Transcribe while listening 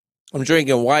I'm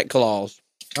drinking White Claws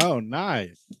Oh,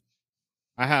 nice.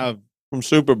 I have from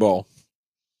Super Bowl.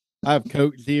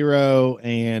 Coke Zero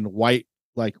and white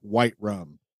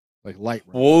rum, like light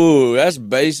rum. Whoa, that's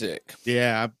basic.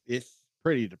 Yeah, it's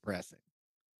pretty depressing.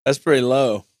 That's pretty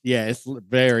low. Yeah, it's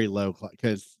very low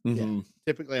because Mm-hmm.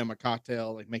 typically I'm a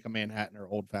cocktail, like make a Manhattan or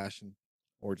old fashioned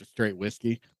or just straight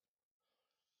whiskey.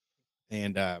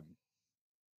 And I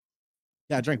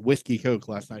drank whiskey Coke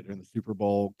last night during the Super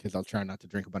Bowl because I was trying not to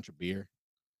drink a bunch of beer.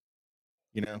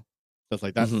 You know, so it's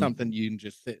like that's something you can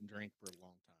just sit and drink for a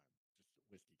long time,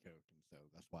 just whiskey Coke, and so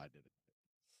that's why I did it.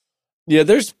 Yeah,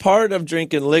 there's part of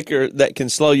drinking liquor that can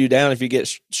slow you down if you get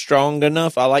strong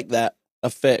enough. I like that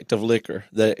effect of liquor,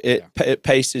 that it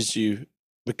paces you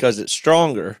because it's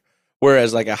stronger,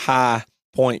 whereas like a high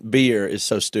point beer is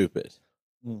so stupid.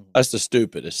 That's the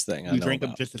stupidest thing I know. You drink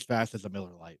about. them just as fast as a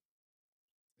Miller Lite,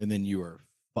 and then you are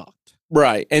fucked.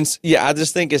 Right, and yeah, I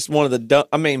just think it's one of the dumb.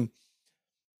 I mean,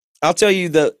 I'll tell you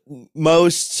the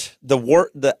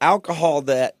alcohol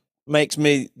that makes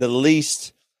me the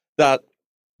least, that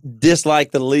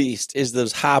dislike the least, is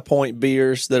those high point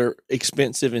beers that are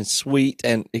expensive and sweet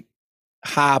and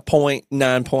high point,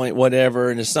 9 point, whatever.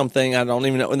 And it's something I don't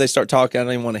even know when they start talking. I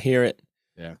don't even want to hear it.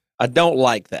 Yeah. I don't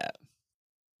like that.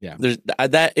 Yeah.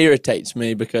 That irritates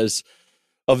me because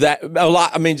of that. A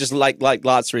lot. I mean, just like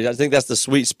lots of reasons. I think that's the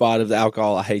sweet spot of the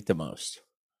alcohol I hate the most.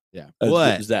 Yeah.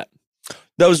 What is that?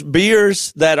 Those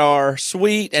beers that are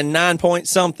sweet and 9 point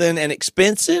something and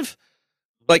expensive,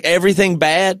 like everything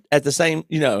bad at the same,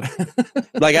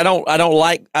 like I don't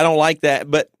like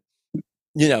that, but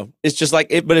it's just like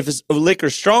it. But if it's liquor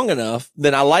strong enough,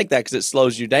 then I like that because it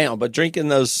slows you down. But drinking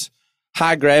those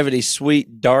high gravity,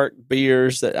 sweet, dark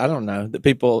beers that I don't know that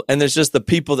people, and there's just the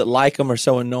people that like them are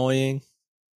so annoying.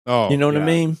 Oh, you know what I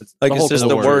mean? It's just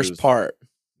the worst part.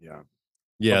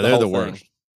 Yeah, they're the worst.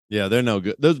 Yeah, they're no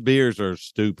good. Those beers are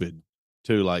stupid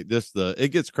too. Like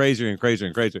it gets crazier and crazier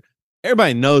and crazier.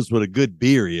 Everybody knows what a good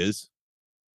beer is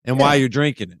and why you're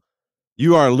drinking it.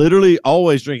 You are literally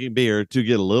always drinking beer to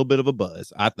get a little bit of a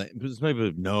buzz. I think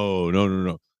maybe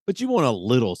no. But you want a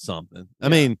little something. I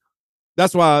mean,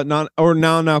 that's why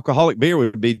non-alcoholic beer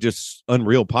would be just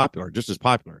unreal popular, just as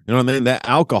popular. You know what I mean? That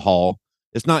alcohol,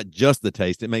 it's not just the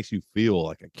taste. It makes you feel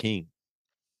like a king.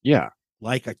 Yeah.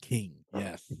 Like a king.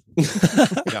 Yes.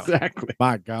 Exactly.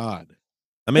 My God.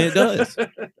 I mean, it does.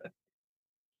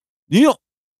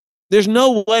 There's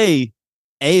no way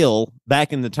ale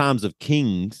back in the times of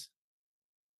kings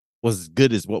was as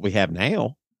good as what we have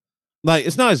now. Like,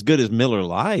 it's not as good as Miller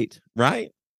Lite,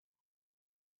 right?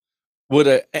 Would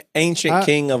an ancient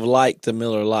king have liked the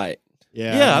Miller Lite?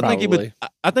 Yeah, I think he would.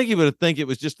 I think he would think it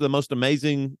was just the most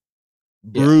amazing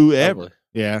brew ever.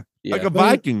 Yeah, like a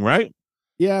Viking, right?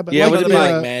 Yeah, but it would have been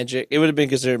like magic. It would have been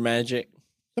considered magic.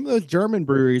 Some of those German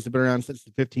breweries have been around since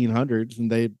the 1500s,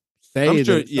 and they say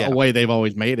that's the way they've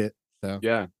always made it. So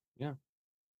yeah.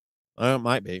 Well, it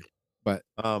might be, but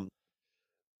all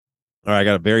right, I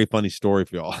got a very funny story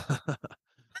for y'all.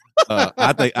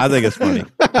 I think it's funny.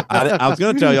 I was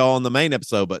going to tell y'all on the main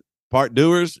episode, but part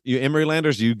doers, you Emery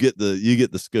Landers, you get the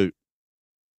scoop.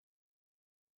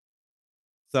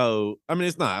 So, I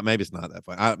mean, maybe it's not that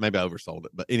funny. Maybe I oversold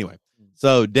it, but anyway.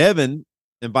 So Devin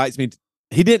invites me.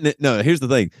 He didn't. No, here's the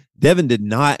thing. Devin did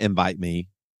not invite me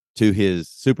to his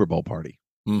Super Bowl party.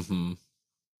 Mm-hmm.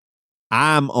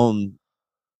 I'm on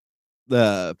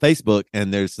the Facebook,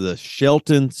 and there's the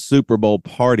Shelton Super Bowl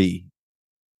party.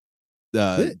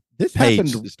 This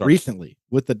happened recently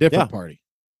with a different party.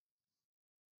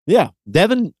 Yeah,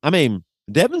 Devin. I mean,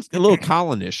 Devin's a little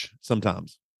Colin-ish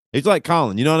sometimes. He's like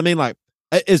Colin. You know what I mean? Like,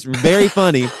 it's very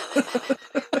funny.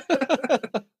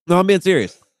 No, I'm being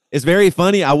serious. It's very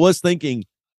funny. I was thinking,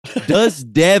 does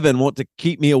Devin want to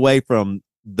keep me away from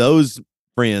those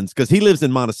friends? Because he lives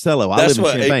in Monticello. I live in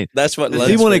Champaign. That's what does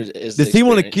he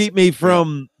want to keep me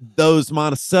from those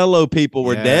Monticello people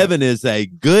where Devin is a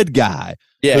good guy?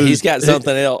 Yeah, he's got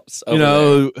something else.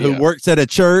 Who works at a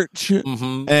church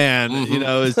and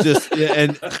is just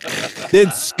and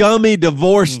then scummy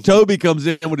divorced Toby comes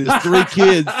in with his 3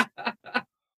 kids.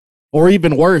 Or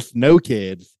even worse, no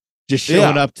kids, just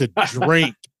showing up to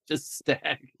drink. Just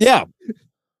stag. Yeah.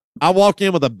 I walk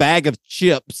in with a bag of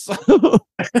chips.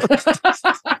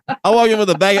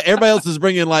 Everybody else is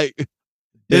bringing like,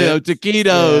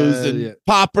 taquitos and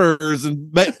poppers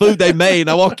and food they made. And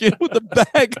I walk in with a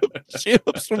bag of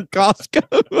chips from Costco.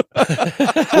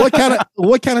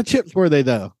 What kind of chips were they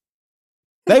though?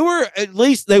 They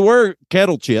were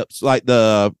kettle chips, like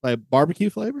barbecue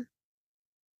flavor.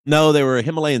 No, they were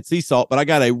Himalayan sea salt, but I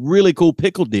got a really cool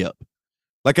pickle dip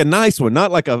Like a nice one,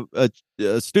 not like a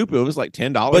stupid. It was like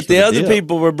 $10. But the other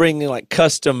people were bringing like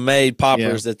custom made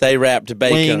poppers that they wrapped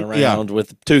bacon around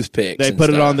with toothpicks. They put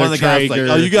it on their Traeger.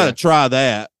 Like, oh, you got to try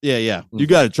that. Yeah. You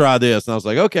got to try this. And I was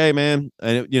like, okay, man.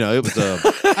 And it was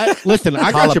a listen.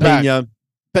 I got your back.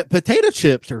 But potato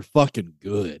chips are fucking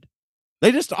good.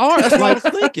 They just are. That's what I was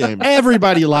thinking.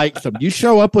 Everybody likes them. You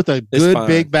show up with a good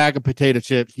big bag of potato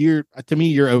chips. You're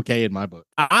okay in my book.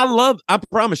 I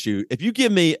promise you, if you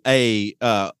give me a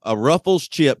Ruffles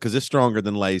chip, because it's stronger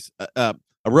than Lay's, a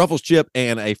Ruffles chip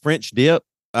and a French dip,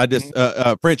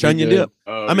 French onion dip.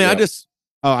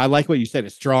 I like what you said.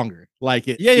 It's stronger. Like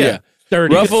it. Yeah.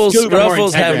 Sturdy.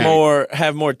 Ruffles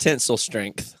have more tensile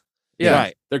strength. Yeah.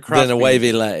 Right. They're than a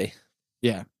wavy Lay.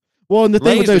 Yeah. Well, and the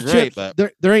thing with those chips,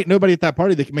 there ain't nobody at that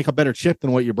party that can make a better chip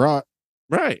than what you brought.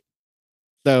 Right.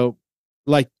 So,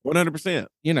 like 100%.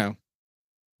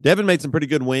 Devin made some pretty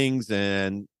good wings,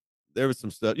 and there was some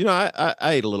stuff. I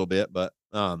ate a little bit, but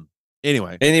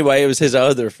anyway, it was his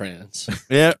other friends.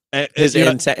 Yeah,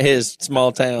 his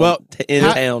small town. Well,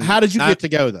 town. How did you get to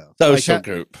go though? Social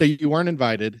group. So you weren't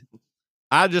invited.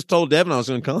 I just told Devin I was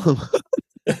going to come.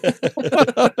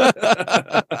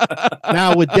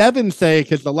 Now, would Devin say,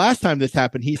 because the last time this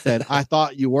happened, he said, I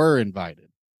thought you were invited.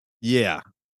 Yeah.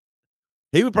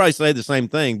 He would probably say the same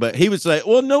thing, but he would say,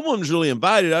 well, no one's really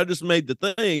invited. I just made the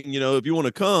thing, if you want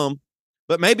to come.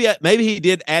 But maybe he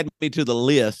did add me to the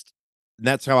list. And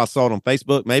that's how I saw it on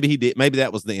Facebook. Maybe he did. Maybe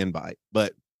that was the invite.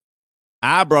 But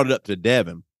I brought it up to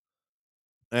Devin.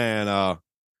 And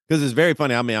because it's very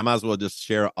funny. I mean, I might as well just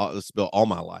spill all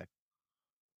my life.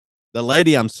 The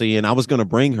lady I'm seeing, I was going to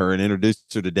bring her and introduce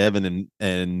her to Devin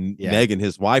and Megan,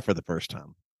 his wife, for the first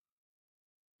time.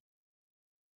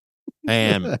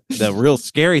 And the real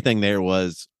scary thing there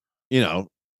was, everybody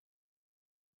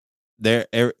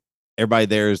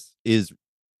there is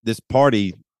this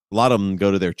party. A lot of them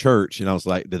go to their church, and I was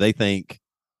like, do they think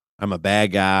I'm a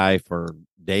bad guy for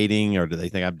dating, or do they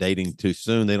think I'm dating too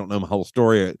soon? They don't know my whole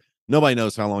story. Nobody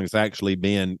knows how long it's actually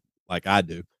been, like I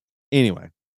do. Anyway.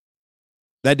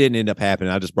 That didn't end up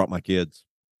happening. I just brought my kids.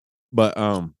 But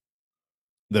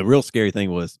the real scary thing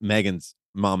was Megan's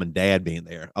mom and dad being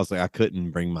there. I was like, I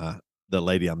couldn't bring the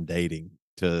lady I'm dating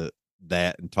to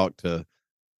that and talk to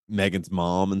Megan's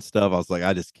mom and stuff. I was like,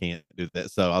 I just can't do that.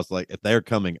 So I was like, if they're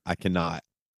coming, I cannot.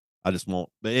 I just won't.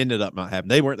 But it ended up not happening.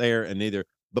 They weren't there, and neither.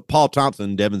 But Paul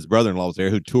Thompson, Devin's brother-in-law, was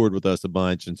there, who toured with us a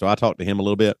bunch. And so I talked to him a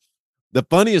little bit. The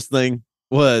funniest thing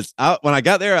was when I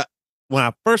got there, when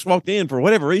I first walked in, for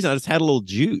whatever reason, I just had a little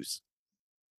juice.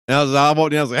 And I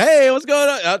walked in, I was like, hey, what's going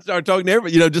on? I started talking to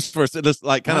everybody, just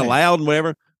like kind of loud and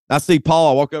whatever. I see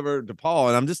Paul, I walk over to Paul,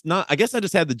 and I'm just not, I guess I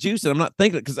just had the juice, and I'm not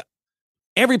thinking it, because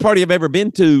every party I've ever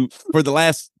been to for the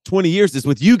last 20 years is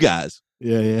with you guys.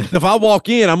 Yeah. If I walk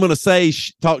in, I'm going to say,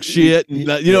 talk shit, and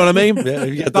you know what I mean?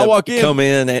 Yeah, if I walk in, come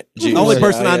in at juice. The only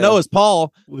person I know is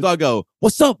Paul. So I go,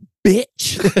 what's up,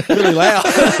 bitch? Really loud.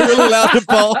 Really loud to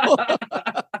Paul.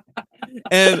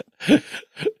 And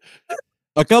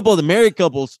a couple of the married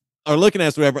couples are looking at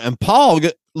us, whatever, and Paul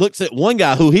looks at one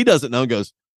guy who he doesn't know and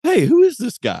goes, hey, who is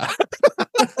this guy?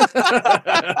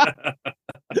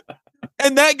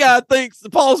 And that guy thinks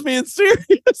Paul's being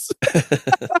serious.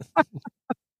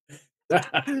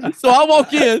 So I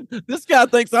walk in, this guy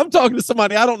thinks I'm talking to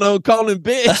somebody I don't know, calling him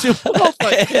bitch. Paul's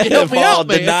like, help me out,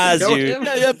 man. Denies you.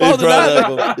 Yeah, Paul denies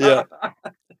him. Yeah.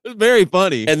 It's very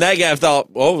funny. And that guy thought,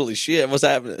 holy shit, what's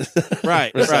happening?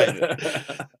 Right.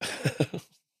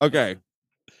 Okay.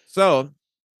 So,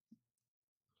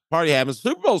 party happens.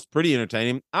 Super Bowl's pretty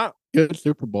entertaining. Good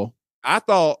Super Bowl. I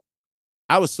thought,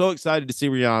 I was so excited to see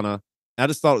Rihanna. I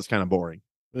just thought it was kind of boring.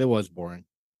 It was boring.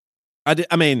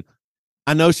 I mean,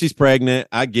 I know she's pregnant.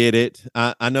 I get it.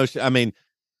 I know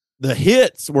the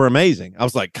hits were amazing. I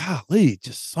was like, golly,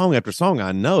 just song after song.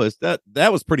 I know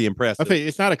that was pretty impressive. Okay,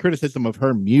 it's not a criticism of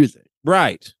her music,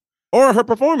 right? Or her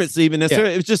performance, even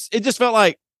necessarily. Yeah. It just felt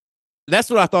like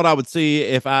that's what I thought I would see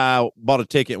if I bought a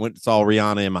ticket and went and saw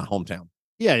Rihanna in my hometown.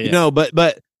 Yeah.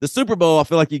 But the Super Bowl, I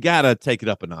feel like you gotta take it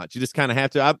up a notch. You just kind of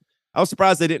have to. I was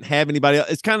surprised they didn't have anybody else.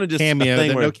 It's kind of just cameo. A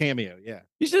thing where no cameo. Yeah,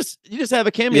 you just have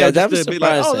a cameo. Yeah, that was to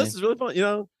surprising. Be like, oh, this is really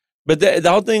fun. But the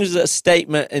whole thing is a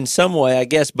statement in some way, I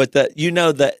guess. But the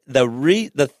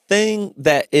thing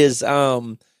that is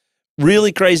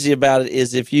really crazy about it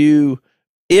is if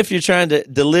you're trying to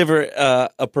deliver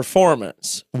a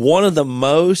performance, one of the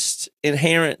most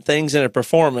inherent things in a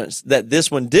performance that this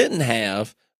one didn't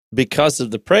have because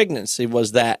of the pregnancy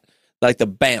was that, like, the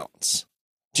bounce.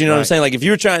 Do you know what I'm saying? Like, if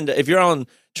you're trying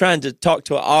to talk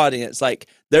to an audience, like,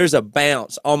 there's a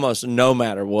bounce almost no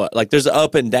matter what. Like, there's an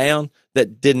up and down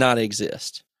that did not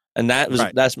exist. And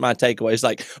that's my takeaway. It's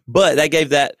like, but they gave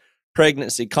that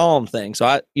pregnancy calm thing.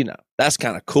 So that's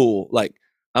kind of cool. Like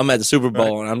I'm at the Super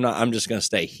Bowl and I'm just going to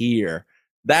stay here.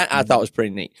 That I thought was pretty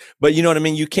neat. But you know what I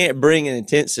mean? You can't bring an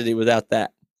intensity without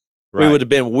that. Right. It would have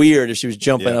been weird if she was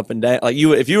jumping up and down. Like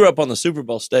if you were up on the Super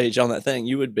Bowl stage on that thing,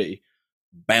 you would be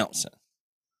bouncing.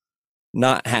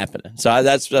 Not happening. So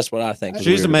that's what I think.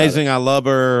 She's amazing. I love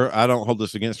her. I don't hold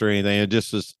this against her or anything. It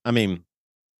just is. I mean,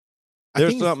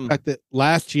 there's something. The fact that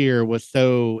last year was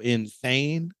so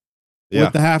insane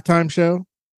with the halftime show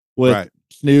with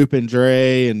Snoop and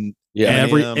Dre and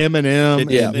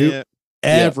Eminem,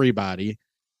 everybody.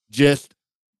 Just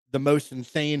the most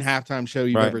insane halftime show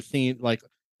you've ever seen. Like,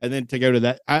 and then to go to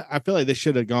that, I feel like they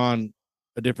should have gone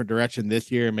a different direction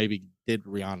this year and maybe did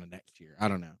Rihanna next year. I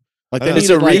don't know. Like it's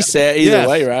a reset either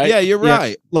way, right? Yeah, you're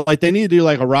right. Like they need to do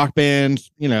like a rock band,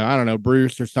 I don't know,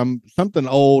 Bruce or something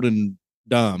old and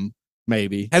dumb,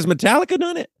 maybe. Has Metallica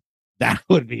done it? That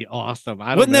would be awesome.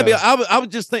 Wouldn't that be? I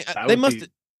would just think they must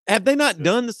have they not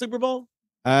done the Super Bowl?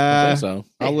 I think so.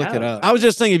 I'll look it up. I was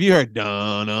just thinking if you heard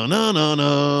no no no no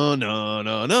no no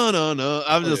no no no,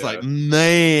 I was just like,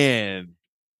 man,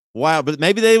 wow. But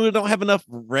maybe they don't have enough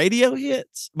radio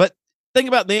hits. But think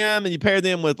about them, and you pair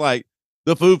them with like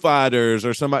the Foo Fighters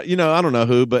or somebody. I don't know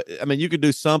who, but I mean, you could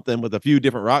do something with a few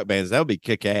different rock bands. That would be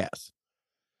kick ass.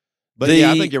 But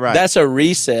I think you're right. That's a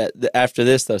reset after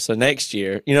this, though. So next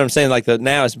year, you know what I'm saying? Like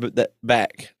now it's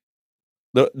back.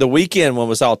 The weekend one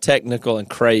was all technical and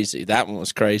crazy. That one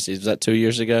was crazy. Was that 2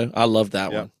 years ago? I loved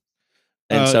that one.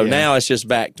 And so now it's just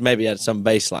back to maybe at some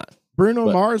baseline. Bruno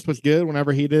Mars was good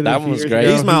whenever he did it. That one was great.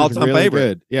 He's my all-time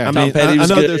favorite. Good. Yeah, I mean, Petty was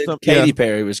good. Katy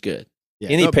Perry was good.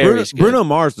 Yeah. Perry's good. Bruno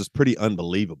Mars was pretty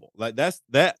unbelievable. Like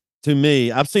that to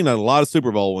me. I've seen a lot of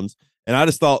Super Bowl ones, and I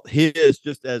just thought his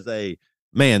just as a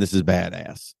man, this is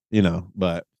badass.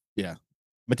 But yeah,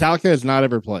 Metallica has not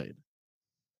ever played.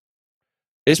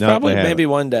 It's probably maybe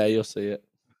one day you'll see it.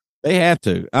 They have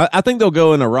to. I think they'll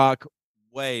go in a rock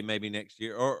way maybe next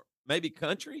year, or maybe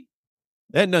country.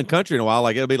 They hadn't done country in a while.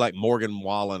 Like it'll be like Morgan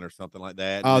Wallen or something like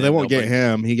that. Oh, they won't get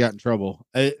him. He got in trouble.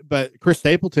 But Chris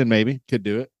Stapleton maybe could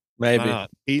do it. Maybe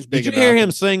he's big. Did you hear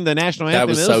him sing the national anthem? That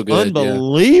was so good.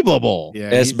 Unbelievable. Yeah,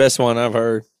 that's the best one I've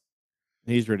heard.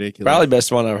 He's ridiculous. Probably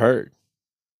best one I've heard.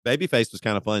 Babyface was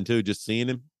kind of fun too. Just seeing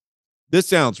him. This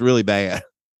sounds really bad.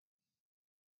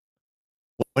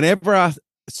 As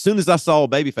soon as I saw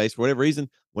Babyface, for whatever reason,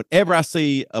 whenever I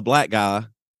see a black guy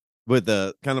with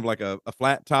a kind of like a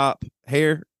flat top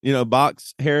hair,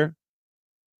 box hair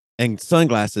and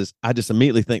sunglasses, I just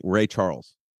immediately think Ray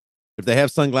Charles. If they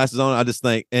have sunglasses on, I just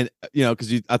think, and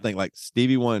because I think like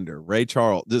Stevie Wonder, Ray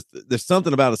Charles. There's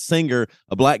something about a singer,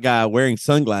 a black guy wearing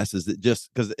sunglasses that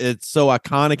just because it's so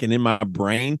iconic and in my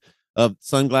brain of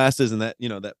sunglasses and that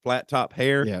that flat top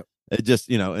hair. Yeah. It just,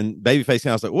 and Babyface,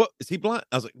 I was like, what? Is he blind?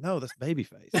 I was like, no, that's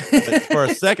Babyface. But for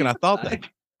a second, I thought that.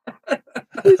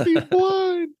 Is he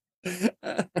blind?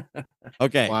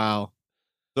 Okay. Wow.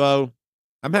 So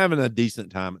I'm having a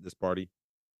decent time at this party.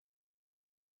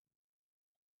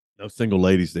 No single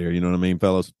ladies there, you know what I mean,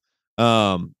 fellas?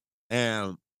 And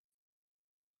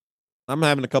I'm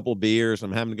having a couple of beers.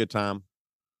 I'm having a good time.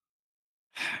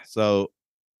 So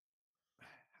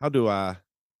how do I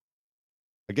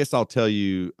guess I'll tell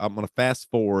you, I'm going to fast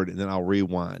forward and then I'll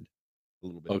rewind a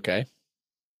little bit. Okay.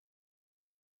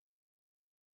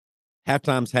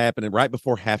 Halftime's happening. Right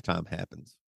before halftime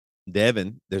happens,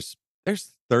 Devin, there's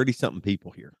 30 something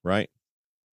people here, right?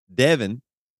 Devin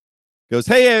goes,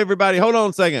 hey, everybody, hold on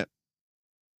a second.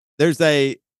 There's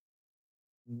a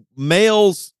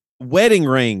male's wedding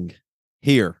ring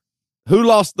here. Who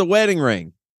lost the wedding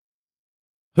ring?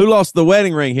 Who lost the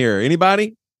wedding ring here?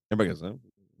 Anybody? Everybody goes, oh.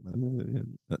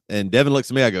 And Devin looks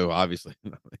at me. I go, obviously.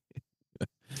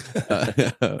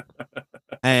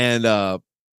 And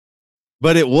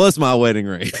but it was my wedding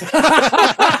ring.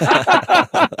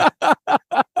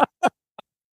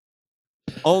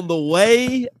 On the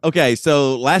way, okay,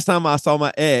 so last time I saw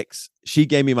my ex, she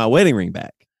gave me my wedding ring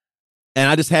back. And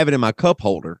I just have it in my cup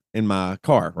holder in my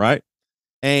car, right?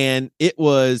 And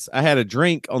I had a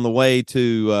drink on the way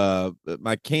to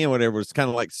my can, whatever, was kind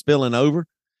of like spilling over.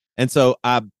 And so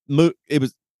I moved,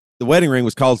 the wedding ring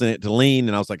was causing it to lean,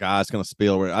 and I was like, it's going to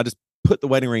spill. I just put the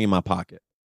wedding ring in my pocket.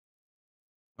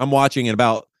 I'm watching, and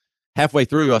about halfway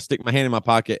through, I stick my hand in my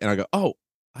pocket, and I go, oh,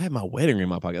 I have my wedding ring in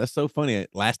my pocket. That's so funny.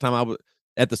 Last time I was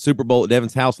at the Super Bowl at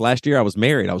Devin's house last year, I was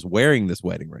married. I was wearing this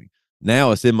wedding ring.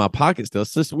 Now it's in my pocket still.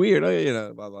 It's just weird,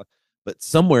 blah, blah. But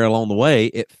somewhere along the way,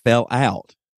 it fell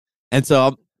out. And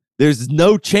so there's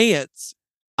no chance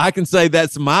I can say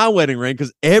that's my wedding ring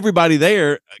because everybody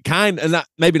there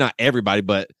maybe not everybody,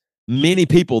 but many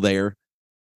people there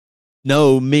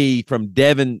know me from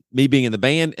Devin, me being in the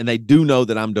band, and they do know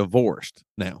that I'm divorced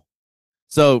now.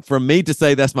 So for me to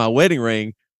say that's my wedding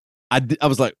ring, I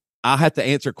was like, I have to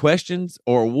answer questions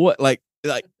or what? Like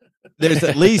there's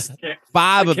at least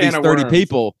 5 of these 30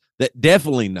 people that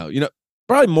definitely know,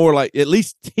 probably more like at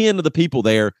least 10 of the people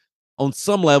there on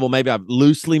some level. Maybe I've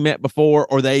loosely met before,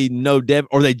 or they know Devin,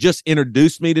 or they just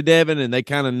introduced me to Devin and they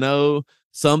kind of know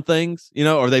some things,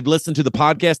 or they've listened to the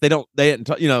podcast. They hadn't,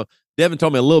 Devin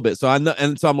told me a little bit. So I know.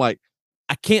 And so I'm like,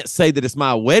 I can't say that it's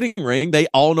my wedding ring. They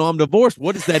all know I'm divorced.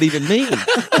 What does that even mean?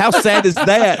 How sad is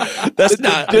that? That's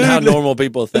not how normal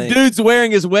people think. The dude's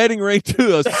wearing his wedding ring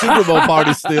to a Super Bowl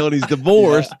party still, and he's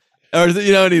divorced, or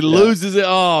and he loses it.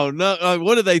 Oh no!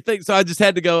 What do they think? So I just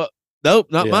had to go.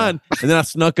 Nope, not mine. And then I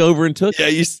snuck over and took. Yeah,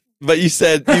 you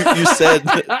said you said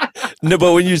no,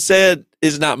 but when you said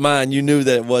it's not mine, you knew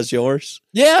that it was yours.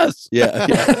 Yes. Yeah.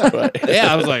 Right.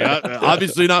 Yeah, I was like,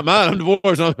 obviously not mine. I'm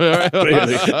divorced.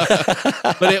 Really?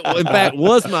 But it, in fact,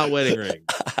 was my wedding ring.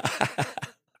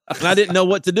 And I didn't know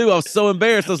what to do. I was so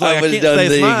embarrassed. I was like, I can't say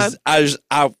it's mine.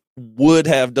 I would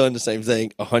have done the same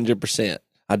thing 100%.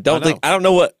 I don't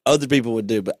know what other people would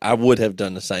do, but I would have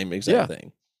done the same exact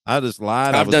thing. I just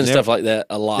lied. I've done stuff like that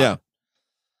a lot. Yeah.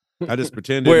 I just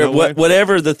pretended. Where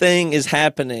whatever the thing is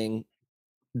happening,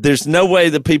 there's no way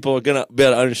that people are going to be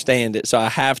able to understand it. So I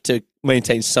have to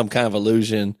maintain some kind of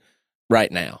illusion right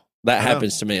now. That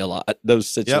happens to me a lot, those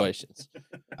situations.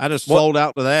 Yep. I just sold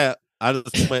out to that. I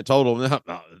just went total. No,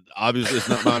 obviously, it's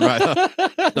not mine, right?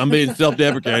 I'm being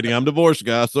self-deprecating. I'm divorced,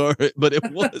 guy. Sorry, but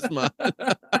it was mine.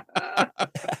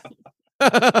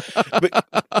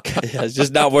 It's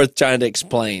just not worth trying to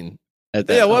explain. At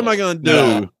that what am I going to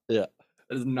do? Yeah.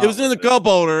 It was in the cup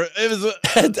holder. It was.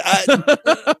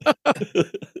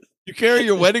 You carry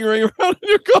your wedding ring around in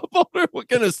your cup holder? What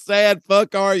kind of sad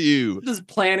fuck are you? Just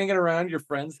planning it around your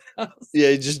friend's house.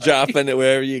 Yeah, just dropping it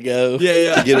wherever you go.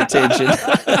 Yeah. To get attention.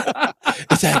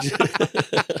 It's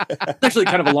actually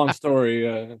kind of a long story.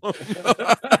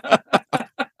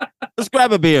 Let's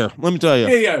grab a beer. Let me tell you.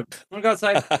 Yeah. Want to go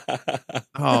outside?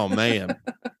 Oh man,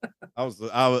 I was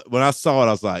when I saw it,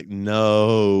 I was like,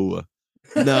 no.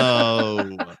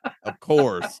 Of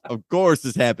course,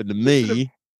 this happened to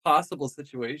me. Possible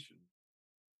situation.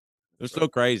 They're so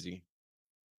crazy,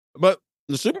 but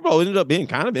the Super Bowl ended up being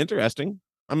kind of interesting.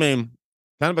 I mean,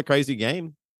 kind of a crazy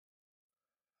game.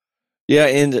 Yeah,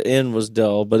 end to end was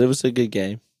dull, but it was a good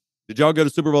game. Did y'all go to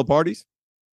Super Bowl parties?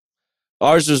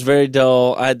 Ours was very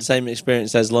dull. I had the same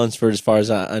experience as Lunsford, as far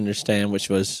as I understand, which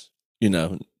was,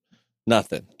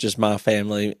 nothing. Just my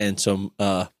family and some,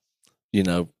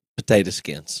 potato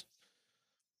skins.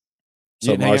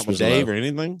 So hang out with Dave or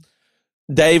anything?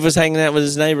 Dave was hanging out with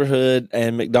his neighborhood,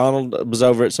 and McDonald was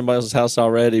over at somebody else's house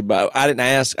already. But I didn't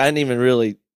ask. I didn't even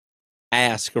really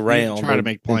ask around. Try to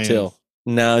make plans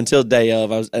until day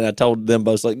of. I told them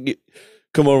both, like,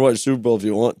 come over and watch Super Bowl if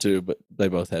you want to. But they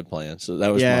both had plans, so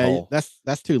that was my whole.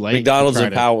 That's too late. McDonald's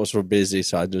and Powell's were busy,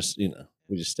 so I just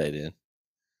we just stayed in.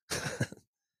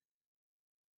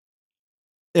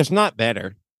 It's not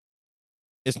better.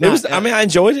 I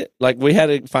enjoyed it. Like, we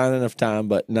had a fine enough time,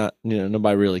 but not,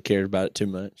 nobody really cared about it too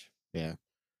much. Yeah.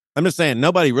 I'm just saying,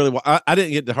 nobody really, I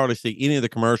didn't get to hardly see any of the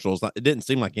commercials. It didn't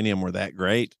seem like any of them were that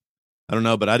great. I don't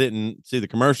know, but I didn't see the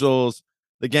commercials.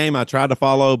 The game I tried to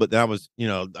follow, but that was,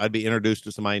 I'd be introduced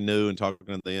to somebody new and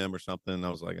talking to them or something. I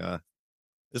was like,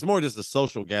 it's more just a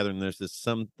social gathering. There's this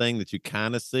something that you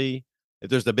kind of see.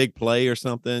 If there's a big play or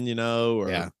something,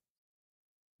 there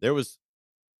was.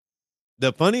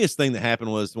 The funniest thing that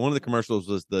happened was one of the commercials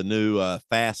was the new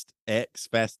Fast 10.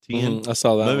 I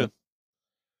saw that one.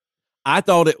 I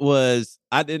thought it was,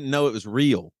 I didn't know it was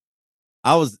real.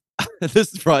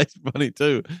 This is probably funny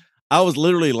too. I was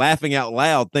literally laughing out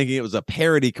loud thinking it was a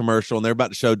parody commercial and they're about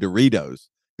to show Doritos.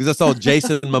 Because I saw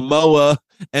Jason Momoa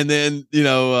and then,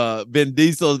 Vin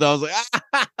Diesel. And I was like,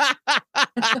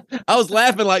 I was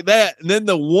laughing like that. And then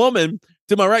the woman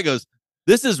to my right goes,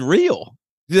 "This is real.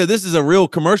 Yeah, this is a real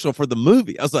commercial for the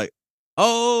movie." I was like,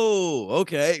 "Oh,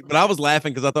 okay." But I was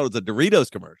laughing because I thought it was a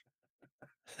Doritos commercial.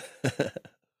 It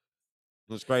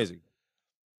was crazy.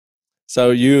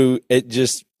 So it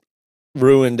just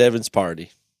ruined Devin's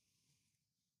party.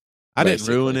 I didn't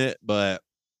ruin it, but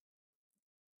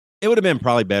it would have been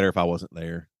probably better if I wasn't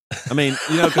there. I mean,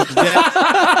 because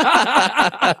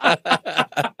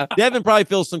Devin probably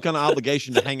feels some kind of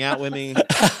obligation to hang out with me.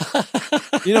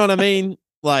 You know what I mean?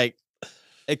 Like,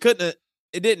 it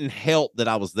didn't help that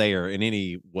I was there in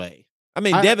any way. I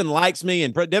mean, Devin likes me,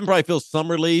 and Devin probably feels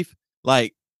some relief,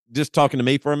 like just talking to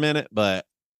me for a minute, but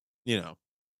a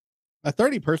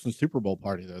 30-person Super Bowl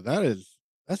party though,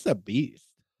 that's a beast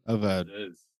of a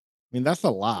mean, that's a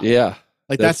lot. Yeah.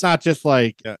 Like that's not just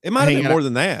like it might have been more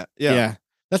than that. Yeah.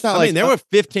 That's not I like mean, there were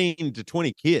 15 to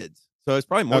 20 kids, so it's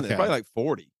probably more than probably like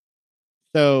 40.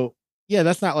 So yeah,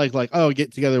 that's not like oh,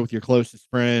 get together with your closest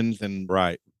friends and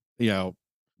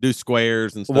do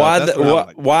squares and stuff.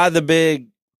 Why the big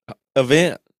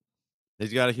event?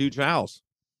 He's got a huge house.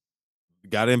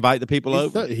 Got to invite the people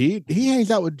over. He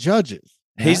hangs out with judges.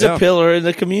 He's a pillar in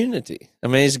the community. I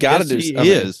mean, he's got to do. He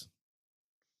is.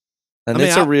 And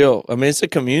it's it's a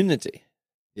community.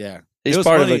 Yeah. He's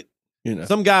part of it.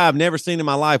 Some guy I've never seen in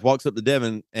my life walks up to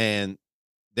Devin and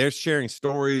they're sharing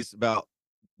stories about,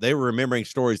 they were remembering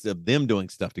stories of them doing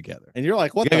stuff together. And you're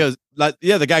like, what?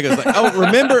 The guy goes like, oh,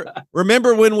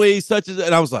 remember when we such as,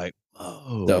 and I was like,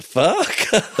 oh, the fuck?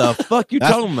 The fuck you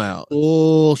talking about?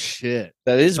 Bullshit.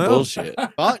 That is bullshit.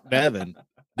 Fuck Devin.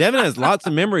 Devin has lots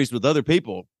of memories with other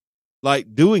people,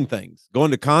 like doing things, going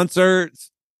to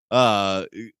concerts, kayaking.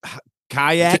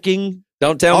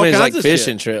 Don't tell me it's like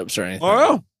fishing trips or anything.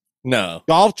 Oh, no.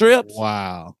 Golf trips?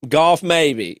 Wow. Golf,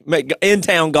 maybe.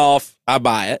 In-town golf, I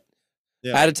buy it.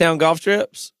 Yeah. Out-of-town golf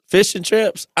trips? Fishing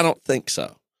trips? I don't think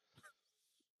so.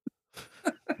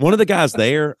 One of the guys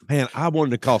there, man, I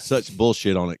wanted to call such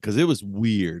bullshit on it because it was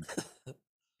weird.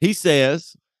 He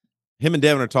says, him and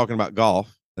Devin are talking about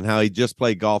golf and how he just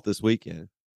played golf this weekend.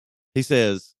 He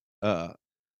says,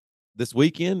 this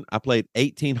weekend, I played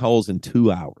 18 holes in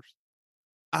 2 hours.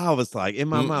 I was like, in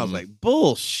my mind, I was like,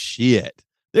 bullshit.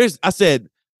 I said,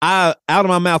 out of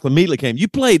my mouth immediately came, you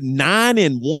played 9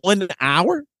 in 1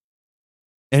 hour?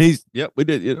 And yep, we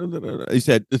did. He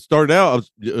said, it started out,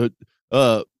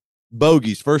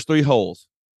 bogeys, first 3 holes.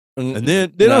 And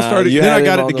then I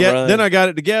got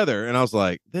it together. And I was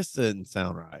like, this doesn't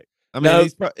sound right. I mean,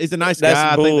 he's a nice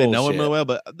guy. I think they know him really well,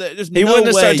 but he wouldn't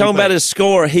have started talking about his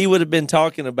score. He would have been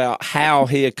talking about how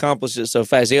he accomplished it so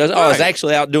fast. He goes, I was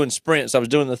actually out doing sprints. I was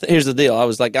doing here's the deal. I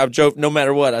was like, I drove no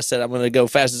matter what. I said, I'm going to go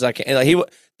fast as I can. And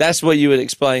like that's what you would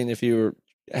explain if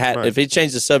if he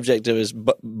changed the subject of his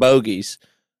bogeys.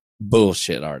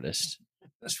 Bullshit artist.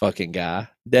 This fucking guy.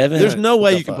 Devin. There's no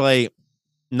way you can play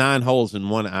 9 holes in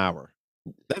 1 hour.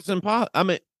 That's impossible. I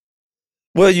mean,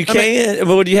 well, you can.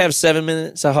 But would you have 7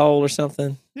 minutes a hole or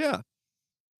something? Yeah.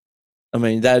 I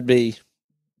mean, that'd be,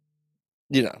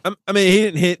 I mean, he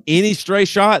didn't hit any stray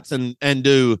shots and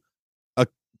do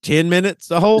 10 minutes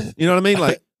a hole. You know what I mean?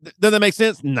 Like, does that make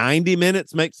sense? 90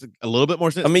 minutes makes a little bit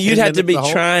more sense. I mean, you'd have to be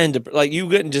trying to, like, you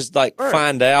couldn't just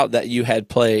find out that you had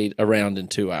played a round in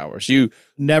 2 hours. I'm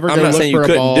not saying you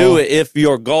couldn't do it if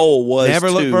your goal was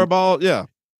look for a ball. Yeah.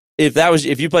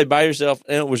 If you played by yourself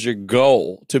and it was your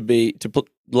goal to put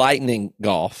lightning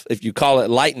golf, if you call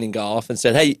it lightning golf and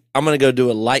said, hey, I'm going to go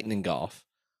do a lightning golf,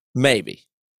 maybe.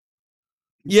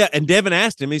 Yeah. And Devin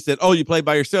asked him, he said, oh, you played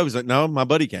by yourself? He's like, no, my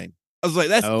buddy came. I was like,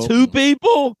 that's 2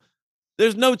 people.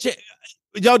 There's no chance.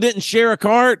 Y'all didn't share a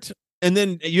cart and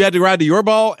then you had to ride to your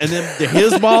ball and then to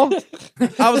his ball.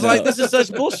 I was like, this is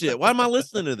such bullshit. Why am I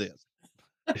listening to this?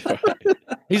 Right.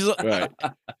 He's like, right.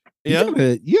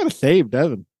 Yeah. You gotta save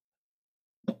Devin.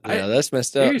 Yeah, that's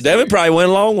messed up. Devin probably went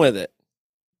along with it.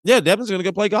 Yeah, Devin's going to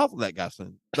go play golf with that guy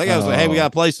soon. That guy was like, hey, we got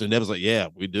to play soon. Devin's like, yeah,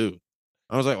 we do.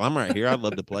 I was like, well, I'm right here. I'd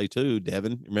love to play too,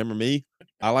 Devin. Remember me?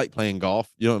 I like playing golf,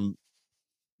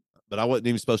 but I wasn't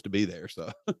even supposed to be there.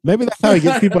 So maybe that's how he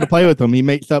gets people to play with him. He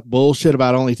makes up bullshit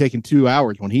about only taking 2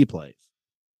 hours when he plays.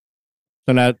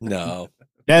 So now,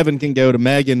 Devin can go to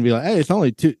Megan and be like, hey, it's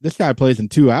only 2. This guy plays in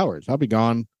 2 hours. I'll be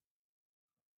gone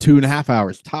 2.5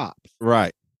 hours tops.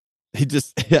 Right. He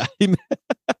just,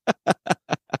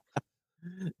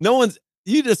 no one's,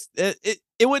 it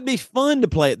wouldn't be fun to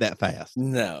play it that fast.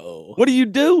 No. What are you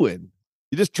doing?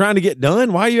 You're just trying to get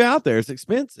done? Why are you out there? It's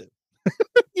expensive.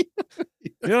 You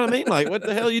know what I mean? Like, what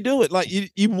the hell are you doing? Like,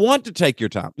 you want to take your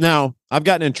time. Now, I've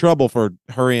gotten in trouble for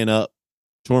hurrying up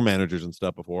tour managers and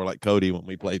stuff before, like Cody when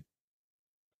we played.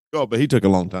 Oh, but he took a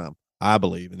long time, I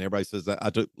believe. And everybody says that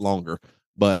I took longer,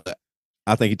 but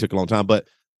I think he took a long time. But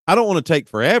I don't want to take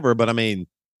forever, but I mean,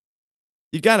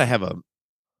 you got to have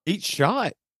each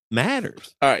shot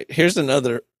matters. All right. Here's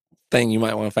another thing you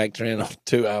might want to factor in on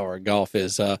 2 hour golf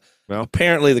is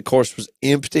apparently the course was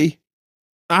empty.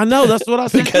 I know, that's what I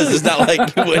said. Because it's not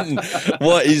like you wouldn't.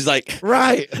 What he's like,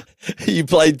 right? You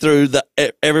played through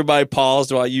everybody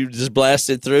paused while you just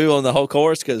blasted through on the whole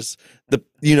course because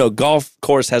golf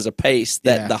course has a pace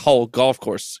that the whole golf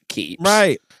course keeps.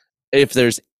 Right. If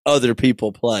there's other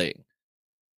people playing.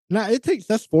 Now it takes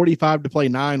us 45 to play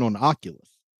 9 on Oculus.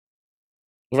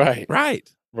 Right.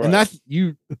 And that's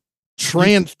you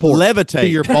transport levitate to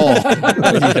your ball.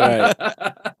 Right.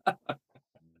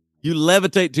 You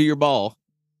levitate to your ball.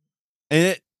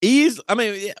 And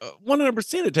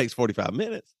 100% it takes 45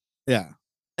 minutes. Yeah.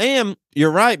 And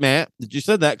you're right, Matt, that you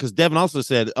said that because Devin also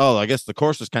said, "Oh, I guess the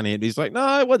course was kind of empty." He's like,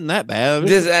 "No, it wasn't that bad.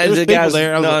 There's The people guy's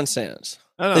there." I was like, nonsense.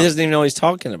 I know. He doesn't even know what he's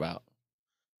talking about.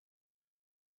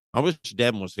 I wish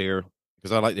Devin was here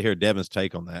because I'd like to hear Devin's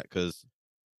take on that. Because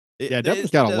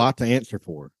Devin's got a lot to answer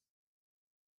for.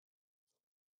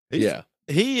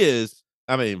 He is.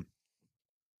 I mean,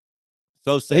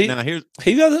 so sad. Now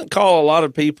he doesn't call a lot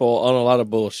of people on a lot of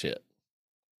bullshit.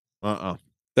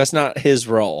 That's not his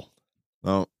role.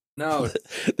 Oh no.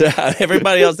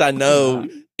 Everybody else I know,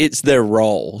 it's their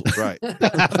role. Right.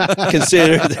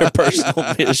 Consider their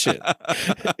personal mission.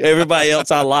 Everybody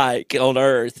else I like on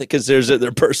earth considers it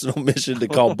their personal mission to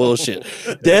call bullshit.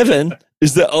 Devin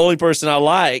is the only person I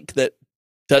like that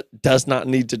does not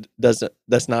need to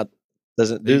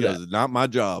doesn't do that. Not my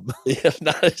job. Yeah,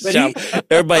 not his job.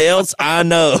 Everybody else I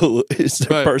know is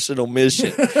their personal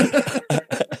mission.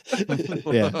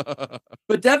 Yeah.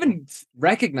 But Devin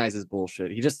recognizes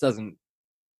bullshit. He just doesn't.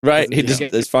 Right. He just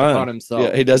it's fine on himself.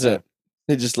 Yeah, he doesn't.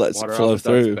 He just lets it flow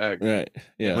through. Right.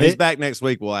 Yeah. When he's back next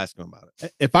week, we'll ask him about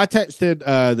it. If I texted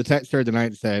the texter tonight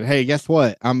and said, "Hey, guess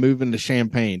what? I'm moving to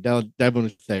Champaign," Devin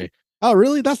would say, "Oh,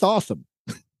 really? That's awesome."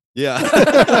 Yeah.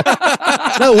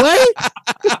 No way.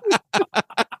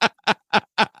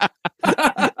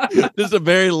 This is a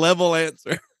very level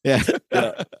answer. Yeah.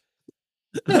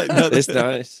 It's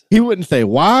nice. He wouldn't say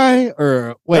why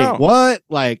or wait, what?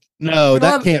 Like, no,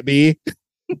 that can't be.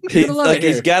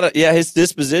 He's got his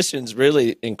disposition's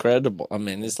really incredible. I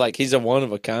mean, it's like he's a one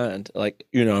of a kind. Like,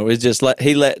 it's just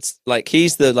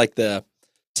he's the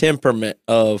temperament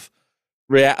of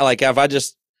like if I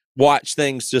just watch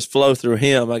things just flow through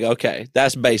him, I go, okay,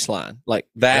 that's baseline. Like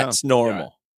that's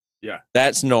normal. Yeah.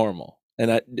 That's normal.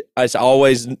 And it's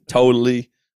always totally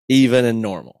even and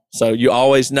normal. So you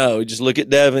always know, you just look at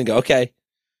Devin and go, okay,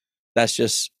 that's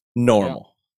just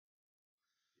normal.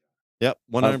 Yep.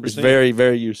 100%. It's very,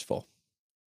 very useful.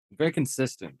 Very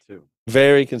consistent too.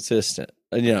 Very consistent.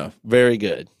 And, very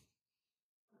good.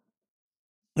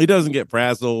 He doesn't get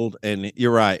frazzled. And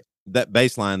you're right. That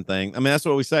baseline thing. I mean, that's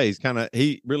what we say.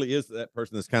 He really is that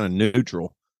person that's kind of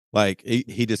neutral. Like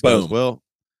he just goes, well,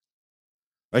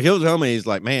 like he'll tell me, he's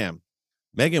like, man,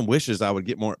 Megan wishes I would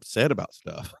get more upset about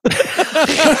stuff.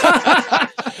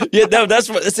 Yeah, no,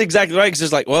 that's exactly right. Because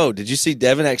it's like, whoa, did you see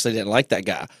Devin actually didn't like that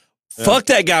guy? Yeah. Fuck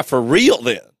that guy for real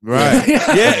then. Right.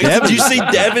 Yeah. Did you see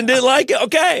Devin didn't like it?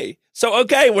 Okay. So,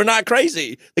 we're not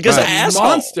crazy. Because an asshole.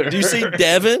 Monster. Do you see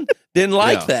Devin didn't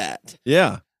like that?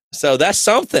 Yeah. So that's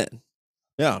something.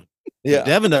 Yeah. Yeah. If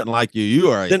Devin doesn't like you, you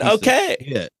are then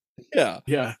okay. Yeah.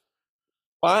 Yeah.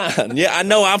 Fine. Yeah, I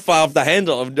know I fall off the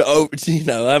handle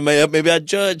of, maybe I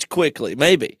judge quickly.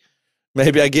 Maybe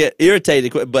I get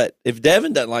irritated quick. But if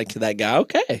Devin doesn't like that guy,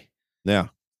 okay. Yeah.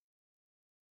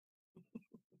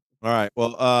 All right.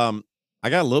 Well, I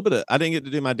got a little bit I didn't get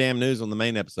to do my damn news on the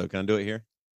main episode. Can I do it here?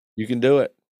 You can do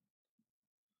it.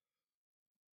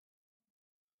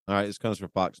 All right. This comes from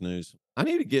Fox News. I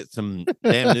need to get some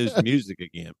damn news music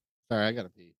again. Sorry, I got to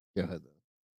pee. Go ahead.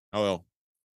 Oh, well.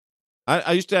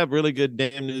 I used to have really good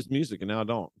damn news music, and now I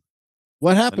don't.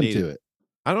 What happened to it?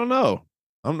 I don't know.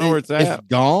 I don't know where it's at. It's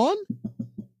gone?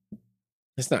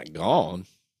 It's not gone.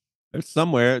 It's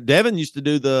somewhere. Devin used to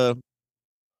do the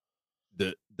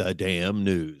damn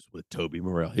news with Toby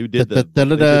Morrell. He did yeah,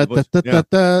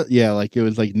 like it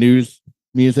was like news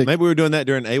music. Maybe we were doing that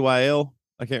during AYL.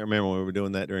 I can't remember when we were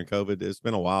doing that during COVID. It's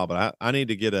been a while, but I need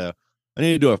to do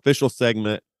an official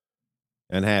segment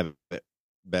and have it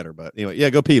better. But anyway, yeah,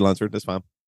 go pee, Lunsford. That's fine.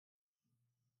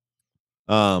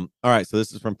 All right, so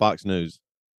this is from Fox News.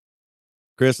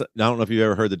 Chris, I don't know if you've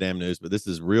ever heard the damn news, but this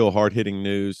is real hard-hitting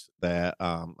news that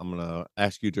I'm going to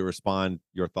ask you to respond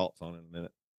your thoughts on in a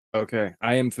minute. Okay,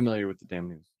 I am familiar with the damn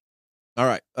news. All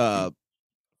right.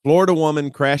 Florida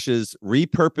woman crashes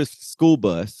repurposed school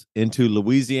bus into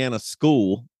Louisiana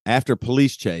school after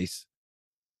police chase.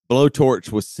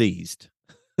 Blowtorch was seized.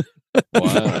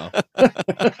 Wow.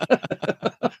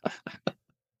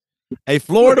 A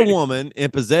Florida woman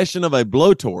in possession of a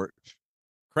blowtorch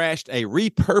crashed a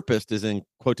repurposed, as in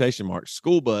quotation marks,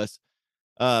 school bus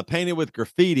painted with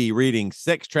graffiti reading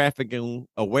sex trafficking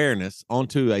awareness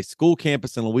onto a school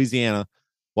campus in Louisiana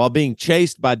while being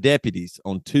chased by deputies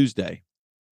on Tuesday.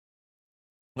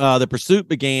 The pursuit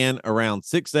began around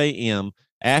 6 a.m.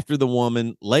 after the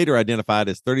woman, later identified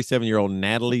as 37-year-old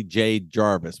Natalie Jade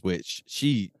Jarvis, which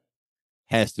she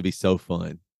has to be so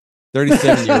fun.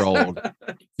 37-year-old.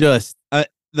 Just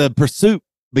the pursuit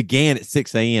began at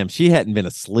 6 a.m. She hadn't been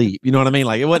asleep. You know what I mean?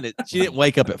 Like it wasn't. She didn't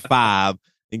wake up at 5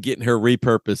 and getting her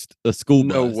repurposed school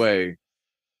bus. No way.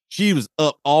 She was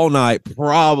up all night,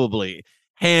 probably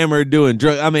hammered doing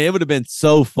drugs. I mean, it would have been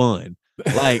so fun.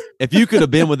 Like if you could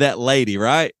have been with that lady,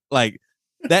 right? Like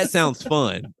that sounds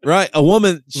fun, right? A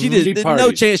woman, there's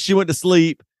no chance she went to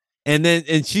sleep, and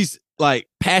she's like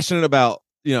passionate about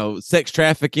sex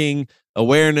trafficking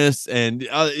awareness, and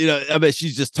I bet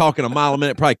she's just talking a mile a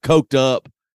minute, probably coked up,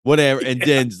 whatever, and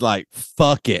Jen's like,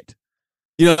 "Fuck it,"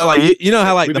 like you know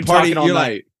how like the party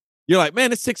you're like,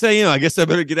 man, it's 6 a.m. I guess I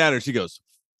better get out of here. She goes,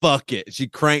 "Fuck it." She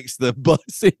cranks the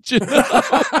bus engine.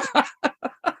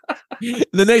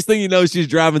 The next thing you know, she's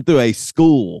driving through a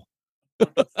school.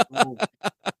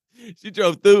 She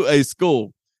drove through a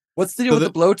school. What's the deal with the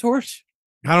blowtorch?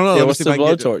 I don't know. Yeah, what's the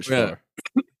blowtorch for?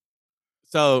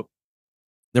 So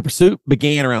the pursuit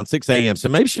began around 6 a.m. So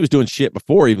maybe she was doing shit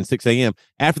before even 6 a.m.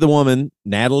 After the woman,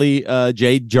 Natalie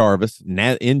J. Jarvis,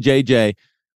 NJJ,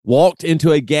 walked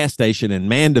into a gas station in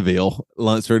Mandeville,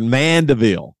 Lunsford,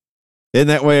 Mandeville. Isn't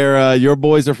that where your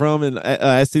boys are from in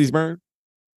Cities Burn?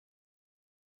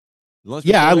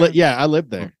 Yeah, I lived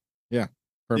there. Yeah,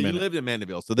 for a minute. You lived in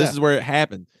Mandeville, so this is where it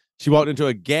happened. She walked into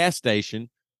a gas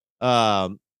station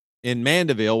in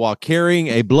Mandeville while carrying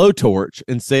a blowtorch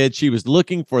and said she was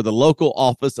looking for the local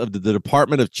office of the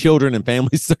Department of Children and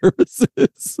Family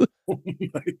Services. Oh my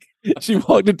God. She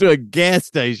walked into a gas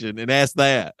station and asked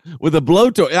that with a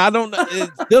blowtorch. I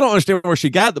still don't understand where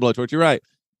she got the blowtorch. You're right.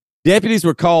 Deputies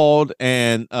were called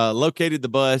and located the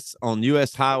bus on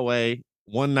U.S. Highway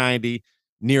 190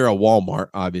 near a Walmart,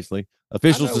 obviously.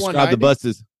 Officials described the bus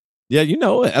as, yeah, you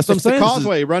know it. That's what I'm saying. The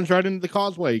causeway. It runs right into the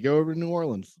causeway. You go over to New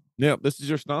Orleans. Yeah, this is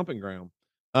your stomping ground.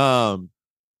 The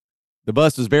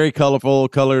bus was very colorful,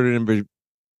 colored in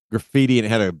graffiti, and it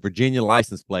had a Virginia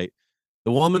license plate.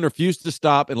 The woman refused to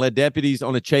stop and led deputies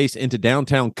on a chase into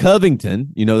downtown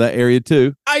Covington. You know that area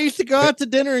too. I used to go out to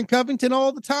dinner in Covington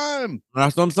all the time.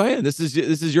 That's what I'm saying. This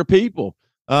is your people.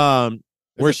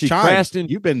 Where she crashed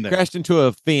into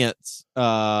a fence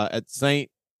at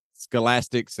St.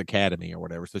 Scholastics Academy or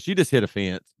whatever. So she just hit a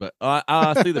fence, but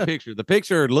I see the picture. The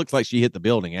picture looks like she hit the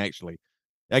building. Actually,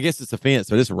 I guess it's a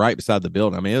fence, but it's right beside the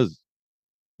building. I mean,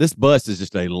 this bus is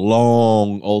just a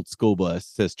long old school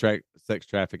bus. It says sex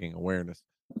trafficking awareness.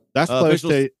 That's close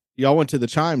to y'all went to the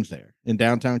Chimes there in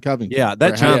downtown Covington. Yeah,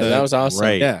 that was awesome.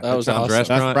 Great. Yeah, that was awesome.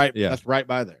 Restaurant. That's right. Yeah. That's right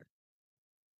by there.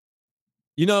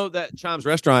 You know, that Chimes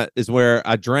restaurant is where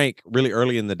I drank really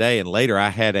early in the day, and later I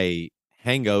had a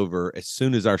hangover as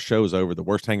soon as our show was over. The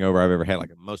worst hangover I've ever had,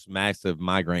 like a most massive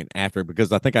migraine after,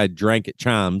 because I think I drank at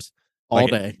Chimes all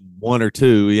day, 1 or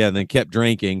 2, and then kept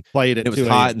drinking. Played it. It was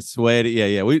hot and sweaty.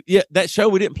 That show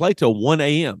we didn't play till 1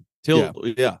 a.m.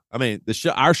 I mean,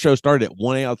 our show started at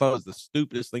 1 a.m. I thought it was the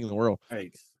stupidest thing in the world.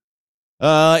 Thanks.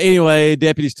 Anyway,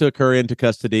 deputies took her into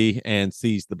custody and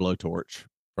seized the blowtorch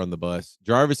from the bus.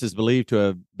 Jarvis is believed to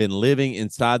have been living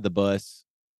inside the bus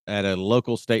at a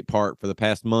local state park for the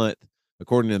past month.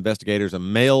 According to investigators, a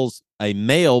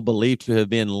male believed to have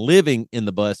been living in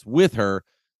the bus with her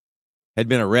had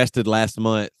been arrested last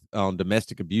month on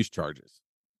domestic abuse charges.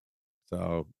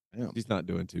 So she's not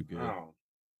doing too good. Wow.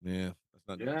 Yeah, that's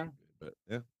not doing too good.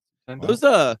 But yeah, those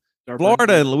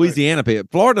Florida and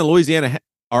Louisiana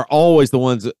are always the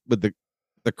ones with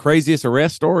the craziest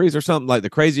arrest stories or something, like the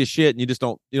craziest shit, and you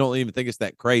don't even think it's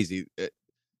that crazy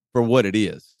for what it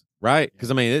is, right?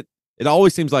 Because I mean, it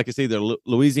always seems like it's either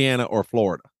Louisiana or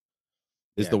Florida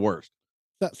is the worst.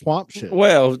 That swamp shit.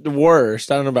 Well, the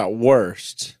worst. I don't know about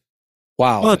worst.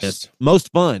 Wow,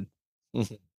 most fun.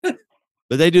 But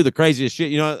they do the craziest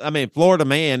shit. You know, I mean, Florida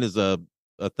man is a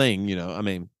thing. You know, I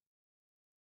mean,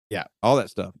 all that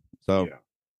stuff. So,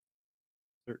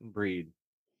 certain breed.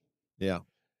 Yeah.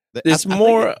 It's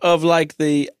more of like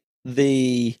the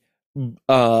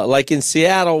like in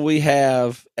Seattle, we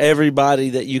have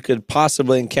everybody that you could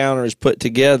possibly encounter is put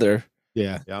together.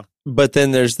 Yeah. But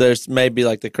then there's maybe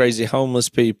like the crazy homeless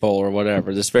people or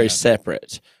whatever. That's very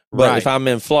separate. But if I'm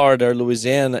in Florida or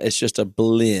Louisiana, it's just a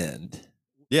blend.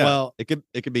 Yeah. Well, it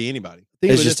could be anybody.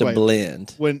 It's just a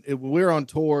blend. When we were on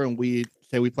tour and we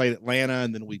played Atlanta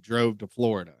and then we drove to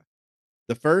Florida,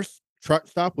 the first truck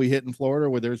stop we hit in Florida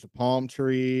where there's a palm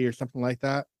tree or something like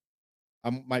that,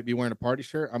 I might be wearing a party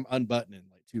shirt. I'm unbuttoning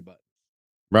like 2 buttons.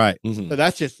 Right. Mm-hmm. So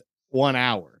that's just 1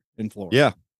 hour in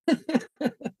Florida. Yeah.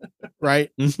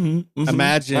 Right. Mm-hmm. Mm-hmm.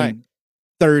 Imagine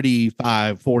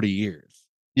 35, 40 years.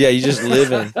 Yeah. You just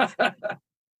live in.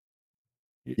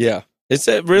 Yeah. It's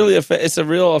a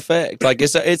real effect. Like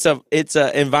it's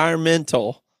a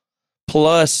environmental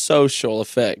plus social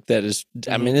effect that is.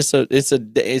 I mean,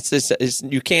 it's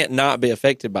you can't not be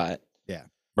affected by it. Yeah,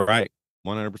 right,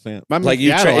 100%. Like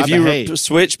if you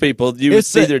switch people, you would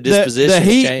see their disposition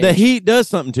change. The heat does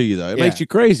something to you though. It makes you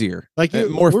crazier. Like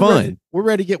more fun. We're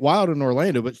ready to get wild in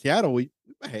Orlando, but Seattle, we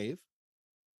behave.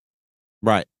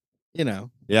 Right. You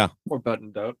know. Yeah. More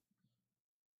buttoned up.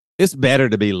 It's better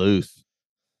to be loose.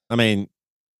 I mean,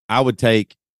 I would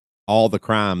take all the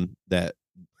crime that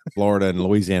Florida and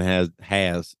Louisiana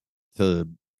has to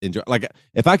enjoy. Like,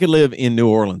 if I could live in New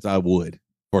Orleans, I would,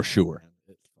 for sure.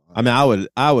 I mean,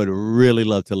 I would really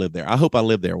love to live there. I hope I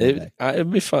live there one day.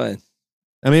 It'd be fun.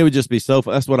 I mean, it would just be so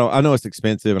fun. That's what I know. It's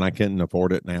expensive and I couldn't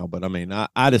afford it now, but I mean,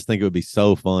 I just think it would be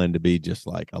so fun to be just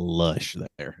like a lush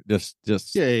there. Just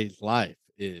his life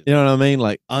is, you know what I mean?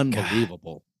 Like,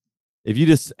 unbelievable. God, if you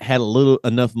just had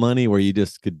enough money where you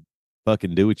just could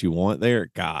fucking do what you want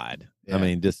there, God. Yeah. I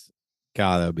mean,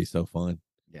 God, that would be so fun.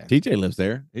 Yeah. TJ lives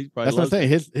there. That's what I'm saying.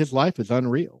 His life is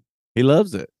unreal. He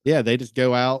loves it. Yeah, they just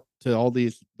go out to all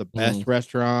the best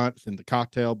restaurants and the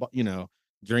cocktail,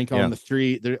 drink on the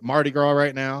street. They're at Mardi Gras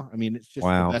right now. I mean, it's just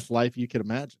the best life you could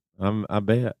imagine. I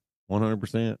bet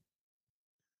 100%.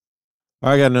 All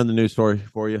right, I got another news story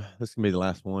for you. This can be the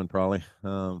last one, probably.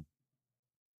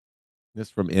 This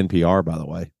is from NPR, by the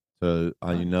way. So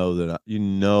you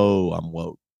know I'm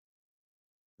woke.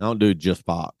 I don't do just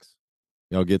Fox.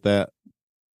 Y'all get that?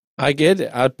 I get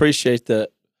it. I appreciate the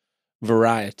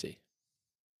variety.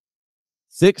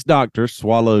 6 doctors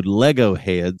swallowed Lego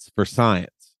heads for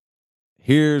science.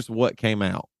 Here's what came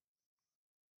out.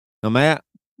 Now, Matt,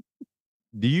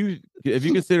 have you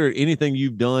considered anything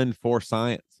you've done for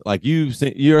science? Like,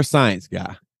 you're a science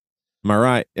guy. Am I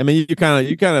right? I mean, you kind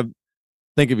of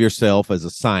think of yourself as a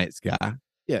science guy.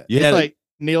 Yeah. It's like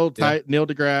Neil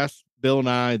deGrasse, Bill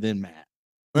Nye, then Matt.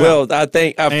 Well, I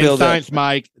feel Science that,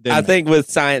 Mike. I think with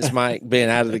Science Mike being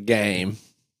out of the game,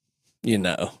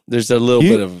 there's a little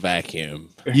bit of a vacuum.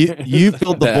 You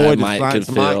filled the void Mike could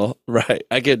fill. Right.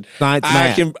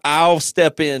 I'll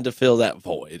step in to fill that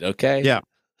void. Okay. Yeah.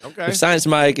 Okay. If Science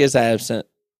Mike is absent,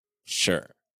 sure.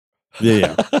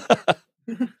 Yeah.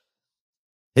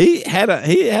 He had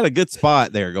a good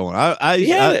spot there going. He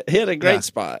had a great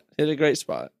spot. Hit a great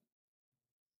spot.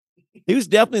 He was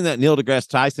definitely in that Neil deGrasse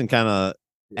Tyson kind of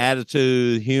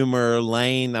attitude, humor,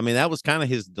 lane. I mean, that was kind of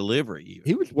his delivery.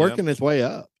 He was working his way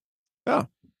up. Yeah.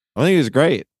 I think he was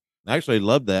great. I actually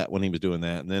loved that when he was doing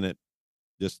that. And then it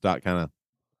just stopped, kind of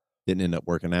didn't end up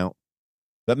working out.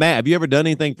 But Matt, have you ever done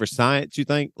anything for science, you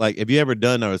think? Like, have you ever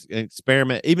done an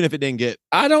experiment, even if it didn't get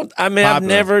I've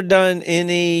never done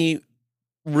any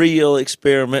real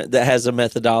experiment that has a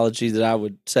methodology that I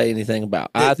would say anything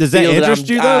about. Does that interest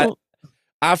you, though?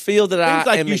 I feel that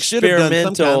I am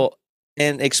experimental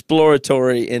and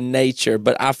exploratory in nature,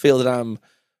 but I feel that I'm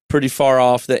pretty far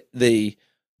off the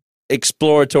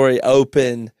exploratory,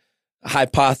 open,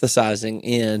 hypothesizing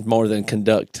end more than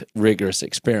conduct rigorous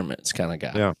experiments kind of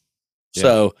guy. Yeah.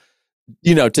 So,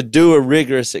 to do a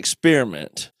rigorous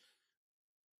experiment,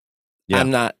 I'm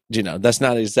not, that's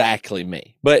not exactly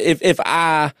me. But if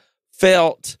I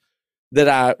felt that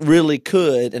I really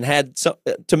could and had some,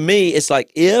 to me, it's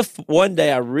like if one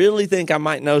day I really think I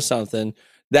might know something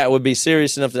that would be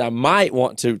serious enough that I might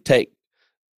want to take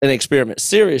an experiment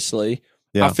seriously,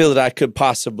 I feel that I could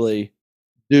possibly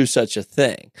do such a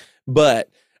thing. But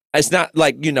it's not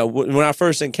like, when I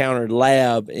first encountered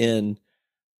lab in,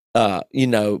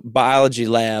 biology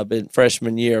lab in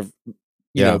freshman year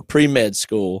of, pre-med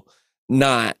school,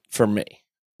 not for me.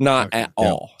 Not at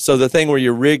all. So the thing where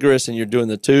you're rigorous and you're doing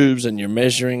the tubes and you're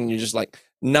measuring, you're just like,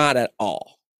 not at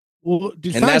all. Well,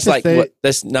 and that's like,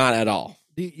 that's not at all.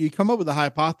 You come up with a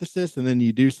hypothesis and then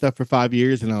you do stuff for 5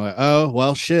 years and I'm like, oh,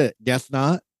 well, shit, guess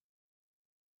not.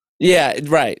 Yeah,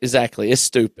 right. Exactly. It's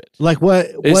stupid. Like what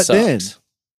then?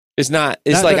 It's not,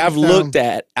 it's like I've looked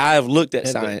at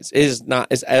science. It's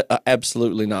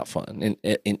absolutely not fun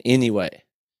in any way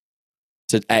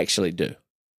to actually do.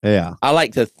 Yeah. I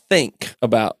like to think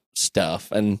about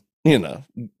stuff and,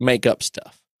 make up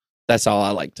stuff. That's all I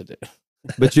like to do.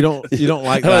 But you don't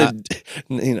like that.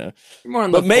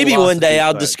 But maybe one day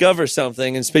I'll discover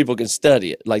something and people can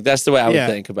study it. Like, that's the way I would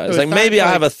think about it. It's like maybe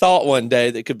I'll have a thought one day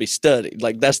that could be studied.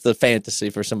 Like, that's the fantasy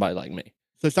for somebody like me.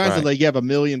 So science is like you have 1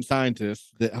 million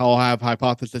scientists that all have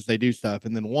hypotheses, they do stuff,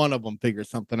 and then one of them figures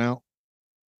something out.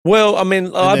 Well, I mean, a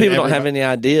lot of people don't have any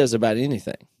ideas about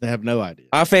anything. They have no idea.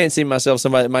 I fancy myself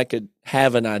somebody that could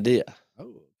have an idea.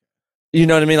 Oh. You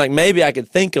know what I mean? Like, maybe I could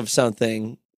think of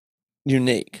something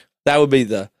unique. That would be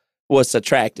what's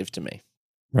attractive to me.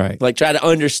 Right. Like, try to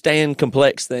understand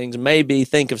complex things, maybe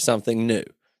think of something new.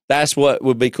 That's what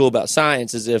would be cool about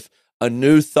science, is if a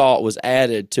new thought was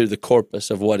added to the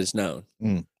corpus of what is known.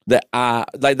 That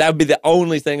would be the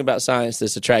only thing about science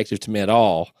that's attractive to me at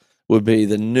all, would be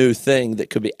the new thing that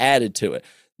could be added to it.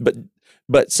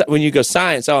 But when you go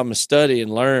science, I'm going to study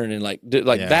and learn and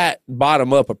that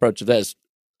bottom up approach of that is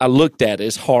I looked at it.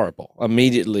 It's horrible.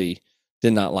 Immediately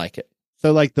did not like it.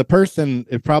 So like the person,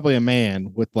 if probably a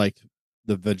man with like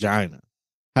the vagina,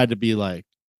 had to be like,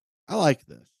 I like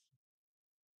this.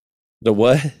 The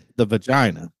what? The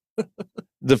vagina.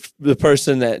 The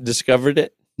person that discovered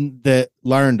it? That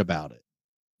learned about it.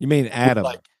 You mean Adam?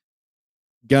 Like,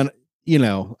 all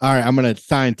right, I'm gonna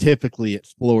scientifically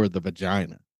explore the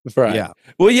vagina. Right. Yeah.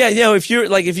 Well, yeah, if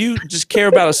you just care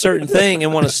about a certain thing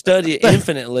and want to study it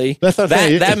infinitely,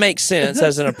 that makes sense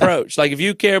as an approach. Like if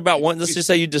you care about one, let's just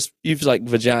say you like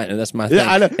vagina, that's my thing.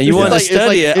 Yeah, I know. And you want to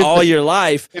study it all your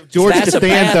life. If George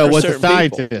Costanza was a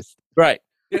scientist. People. Right.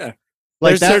 Yeah.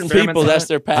 Like there's certain people that's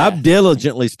their path. I've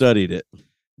diligently studied it.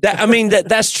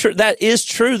 That's true. That is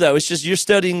true, though. It's just you're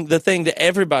studying the thing that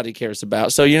everybody cares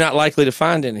about, so you're not likely to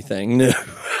find anything new.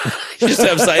 You see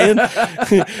what I'm saying?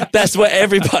 That's what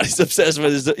everybody's obsessed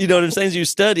with. Is you know what I'm saying? Is you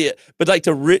study it, but like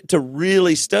to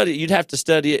really study it, you'd have to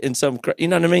study it in some. You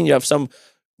know what I mean? You have some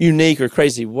unique or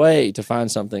crazy way to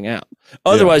find something out.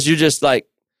 Otherwise, you're just like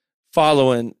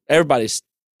following. Everybody's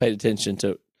paid attention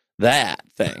to that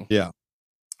thing. Yeah.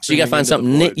 So you got to find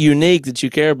something unique that you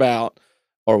care about.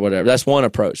 Or whatever. That's one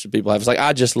approach that people have. It's like,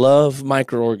 I just love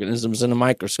microorganisms in a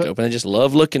microscope, and I just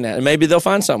love looking at it. And maybe they'll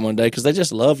find something one day because they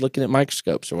just love looking at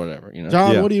microscopes or whatever.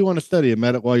 John, what do you want to study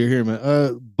while you're here,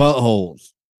 man?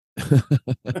 Buttholes.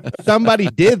 Somebody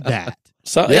did that.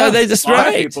 So they just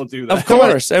right. People do that. Of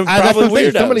course, and probably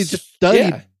weirdos. Somebody just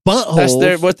studied buttholes.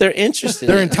 That's what they're interested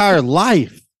in. Their in. entire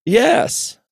life.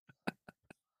 Yes.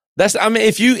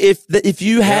 If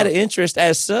you had an interest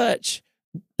as such,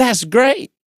 that's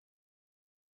great.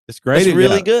 It's great. It's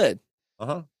really good.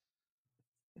 Uh-huh.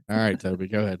 All right, Toby,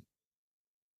 go ahead.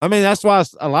 I mean, that's why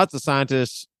lots of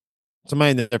scientists,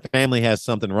 somebody in their family has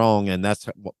something wrong, and that's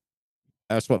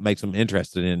what makes them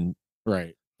interested in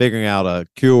figuring out a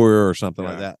cure or something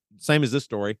like that. Same as this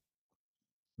story.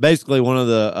 Basically, one of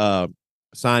the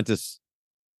scientists'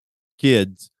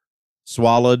 kids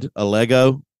swallowed a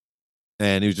Lego,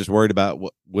 and he was just worried about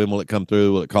when will it come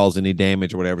through, will it cause any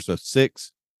damage or whatever. So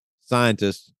 6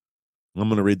 scientists. I'm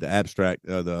going to read the abstract,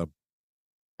 the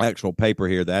actual paper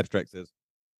here. The abstract says,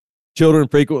 children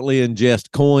frequently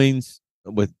ingest coins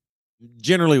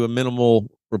generally with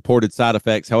minimal reported side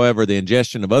effects. However, the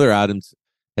ingestion of other items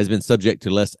has been subject to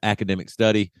less academic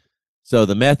study. So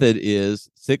the method is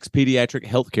 6 pediatric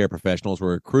healthcare professionals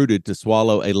were recruited to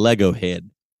swallow a Lego head.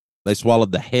 They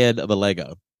swallowed the head of a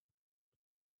Lego.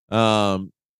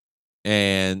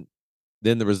 And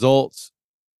then the results,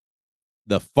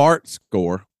 the fart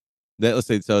score. Let's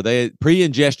see. So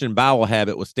pre-ingestion bowel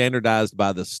habit was standardized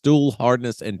by the stool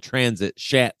hardness and transit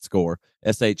SHAT score,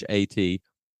 SHAT.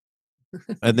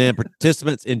 And then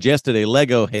participants ingested a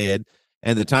Lego head,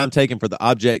 and the time taken for the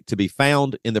object to be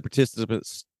found in the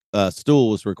participant's stool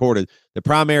was recorded. The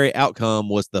primary outcome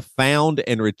was the found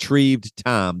and retrieved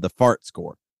time, the fart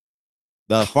score.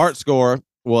 The fart score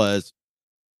was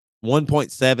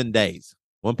 1.7 days.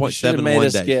 1.71 made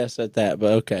us days. Guess at that,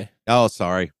 but okay. Oh,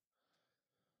 sorry.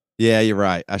 Yeah, you're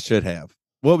right. I should have.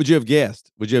 What would you have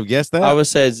guessed? Would you have guessed that? I would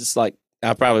say it's like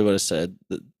I probably would have said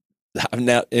that.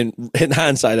 Now in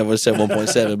hindsight, I would have said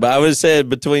 1.7, but I would have said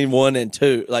between 1 and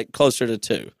 2, like closer to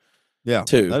 2. Yeah,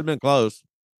 2. That'd have been close.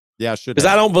 Yeah, I should.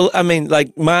 Because I don't.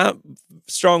 Like my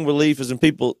strong belief is when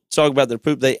people talk about their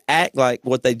poop, they act like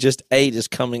what they just ate is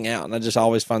coming out, and I just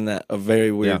always find that a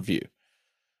very weird view.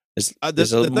 It's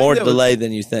there's a more delay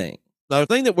than you think. The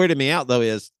thing that weirded me out though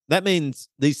is that means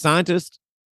these scientists,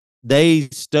 they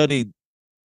studied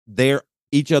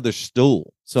each other's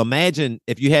stool. So imagine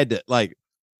if you had to, like,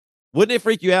 wouldn't it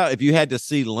freak you out if you had to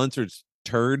see Lunsford's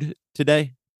turd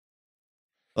today?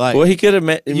 Like, well, he could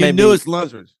have you knew it's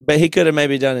Lunsford's, but he could have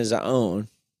maybe done his own.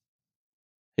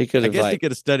 He could have. I guess he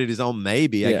could have studied his own.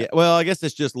 Maybe. Yeah. I guess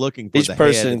it's just looking for each the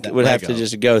person head would have to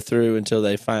just go through until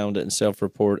they found it and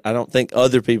self-report. I don't think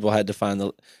other people had to find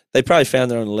they probably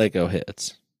found their own Lego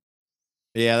heads.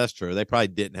 Yeah, that's true. They probably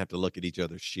didn't have to look at each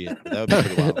other's shit. That would be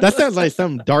pretty wild. That sounds like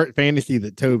some dark fantasy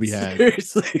that Toby had.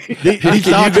 Seriously. Can you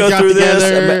go through this?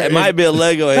 It might be a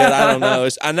Lego head. I don't know.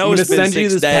 I know it's been 6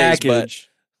 days, package.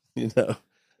 but you know.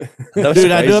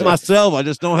 Dude, I do it myself. I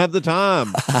just don't have the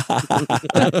time.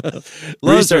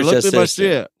 Research look through my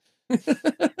shit.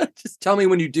 Just tell me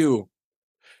when you do.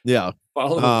 Yeah.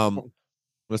 Follow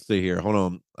let's see here. Hold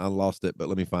on. I lost it, but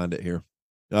let me find it here.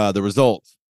 The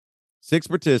results. 6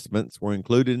 participants were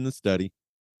included in the study.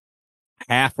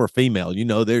 Half were female. You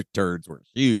know, their turds were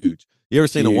huge. You ever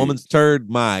seen a woman's turd?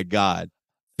 My God.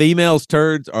 Females'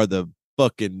 turds are the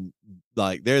fucking,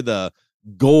 like, they're the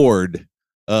gourd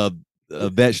of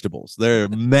vegetables. They're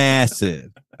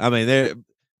massive. I mean, they're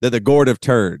the gourd of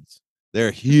turds. They're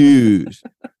huge.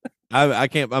 I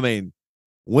can't. I mean,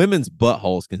 women's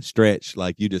buttholes can stretch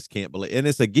like you just can't believe, and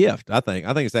it's a gift. I think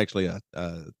it's actually a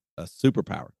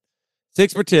superpower.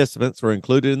 6 participants were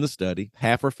included in the study.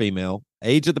 Half were female.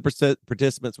 Age of the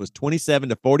participants was 27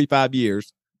 to 45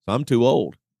 years. So I'm too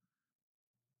old.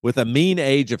 With a mean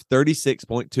age of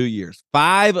 36.2 years.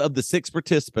 5 of the 6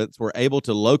 participants were able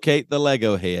to locate the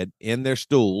Lego head in their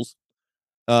stools.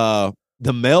 The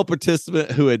male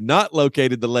participant who had not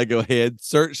located the Lego head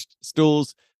searched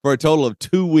stools for a total of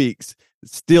 2 weeks.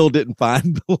 Still didn't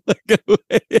find the Lego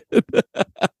head.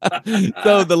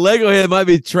 So the Lego head might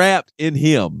be trapped in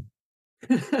him.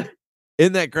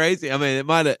 Isn't that crazy? I mean, it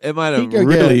might have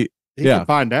really. He can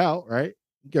find out, right?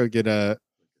 Go get a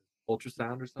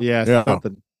ultrasound or something. Yeah,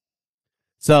 something.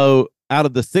 So out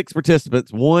of the 6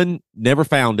 participants, 1 never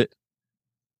found it,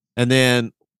 and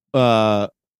then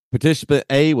participant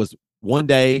A was 1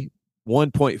 day,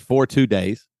 1.42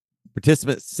 days.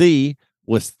 Participant C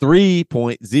was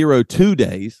 3.02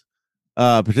 days.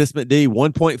 Participant D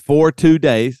 1.42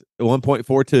 days,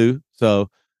 1.42. So,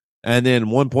 and then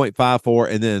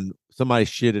 1.54, and then somebody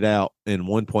shit it out in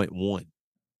 1.1.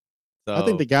 So I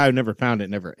think the guy who never found it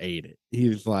never ate it. He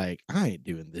was like, I ain't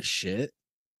doing this shit.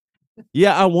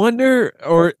 Yeah, I wonder,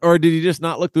 or did he just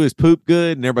not look through his poop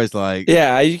good? And everybody's like,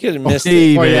 yeah, you could have missed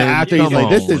it. Oh yeah, after he's like,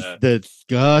 this is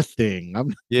disgusting.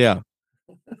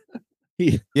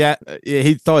 He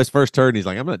saw his first turn. He's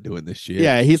like, I'm not doing this shit.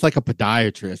 Yeah, he's like a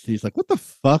podiatrist. He's like, what the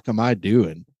fuck am I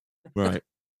doing? Right.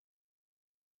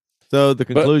 So the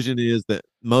conclusion is that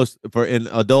in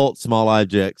adult small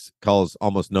objects cause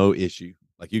almost no issue.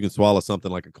 Like you can swallow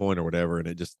something like a coin or whatever, and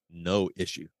it just no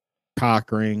issue.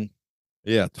 Cock ring.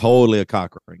 Yeah, totally a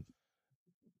cock ring.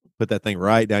 Put that thing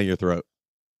right down your throat.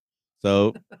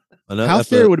 So how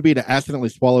scary would it be to accidentally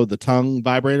swallow the tongue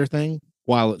vibrator thing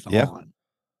while it's on?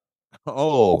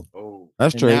 Oh,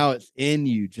 that's true. Now it's in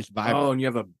you, just vibrating. Oh, and you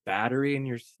have a battery in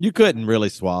your. You couldn't really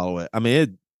swallow it. I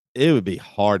mean, it would be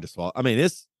hard to swallow. I mean,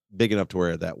 it's big enough to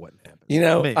where that wouldn't happen. You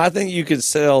know, I think you could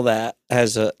sell that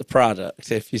as a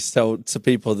product if you sold to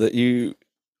people that you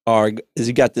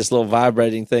got this little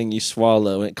vibrating thing you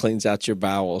swallow and it cleans out your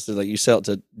bowels. So like you sell it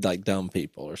to like dumb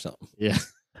people or something. Yeah.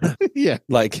 Yeah.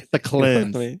 Like it's a cleanse.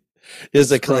 You know I mean?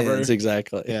 It's a cleanse,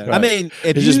 exactly. Yeah. Right. I mean,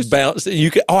 it just bounced.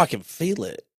 I can feel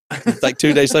it. It's like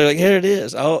 2 days later, like, here it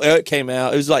is. Oh, it came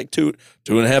out. It was like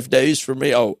 2.5 days for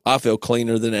me. Oh, I feel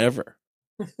cleaner than ever.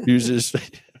 You just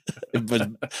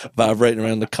vibrating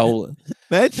around the colon.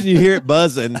 Imagine you hear it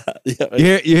buzzing. You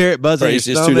hear it buzzing.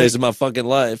 Craziest 2 days of my fucking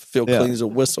life. Feel clean as a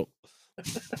whistle.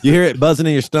 You hear it buzzing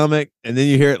in your stomach, and then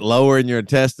you hear it lower in your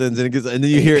intestines, and then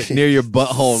you hear it near your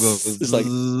butthole. It's like,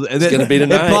 and it's going to be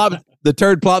tonight. The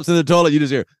turd plops in the toilet. You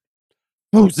just hear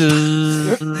in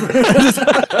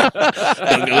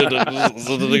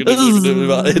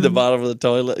the bottom of the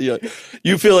toilet.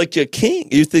 You feel like you're king.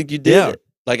 You think you did it.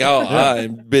 Like,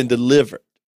 I've been delivered.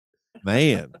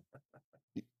 Man.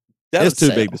 It's too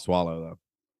big to swallow, though.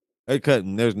 It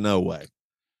couldn't. There's no way.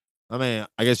 I mean,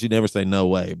 I guess you never say no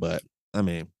way, but I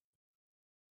mean,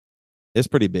 it's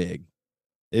pretty big.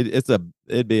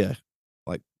 It'd be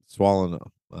like swallowing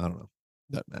I don't know.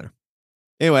 Doesn't matter.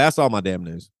 Anyway, that's all my damn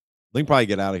news. We can probably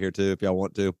get out of here too if y'all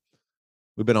want to.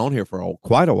 We've been on here for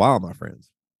quite a while, my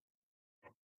friends.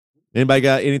 Anybody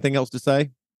got anything else to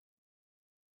say?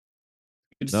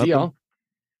 Good to see y'all.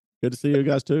 Good to see you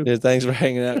guys too. Yeah, thanks for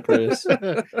hanging out, Chris.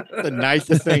 The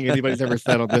nicest thing anybody's ever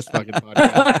said on this fucking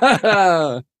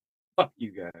podcast. Fuck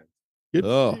you guys. Good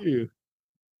to see you.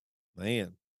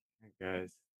 Man. Hey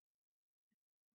guys.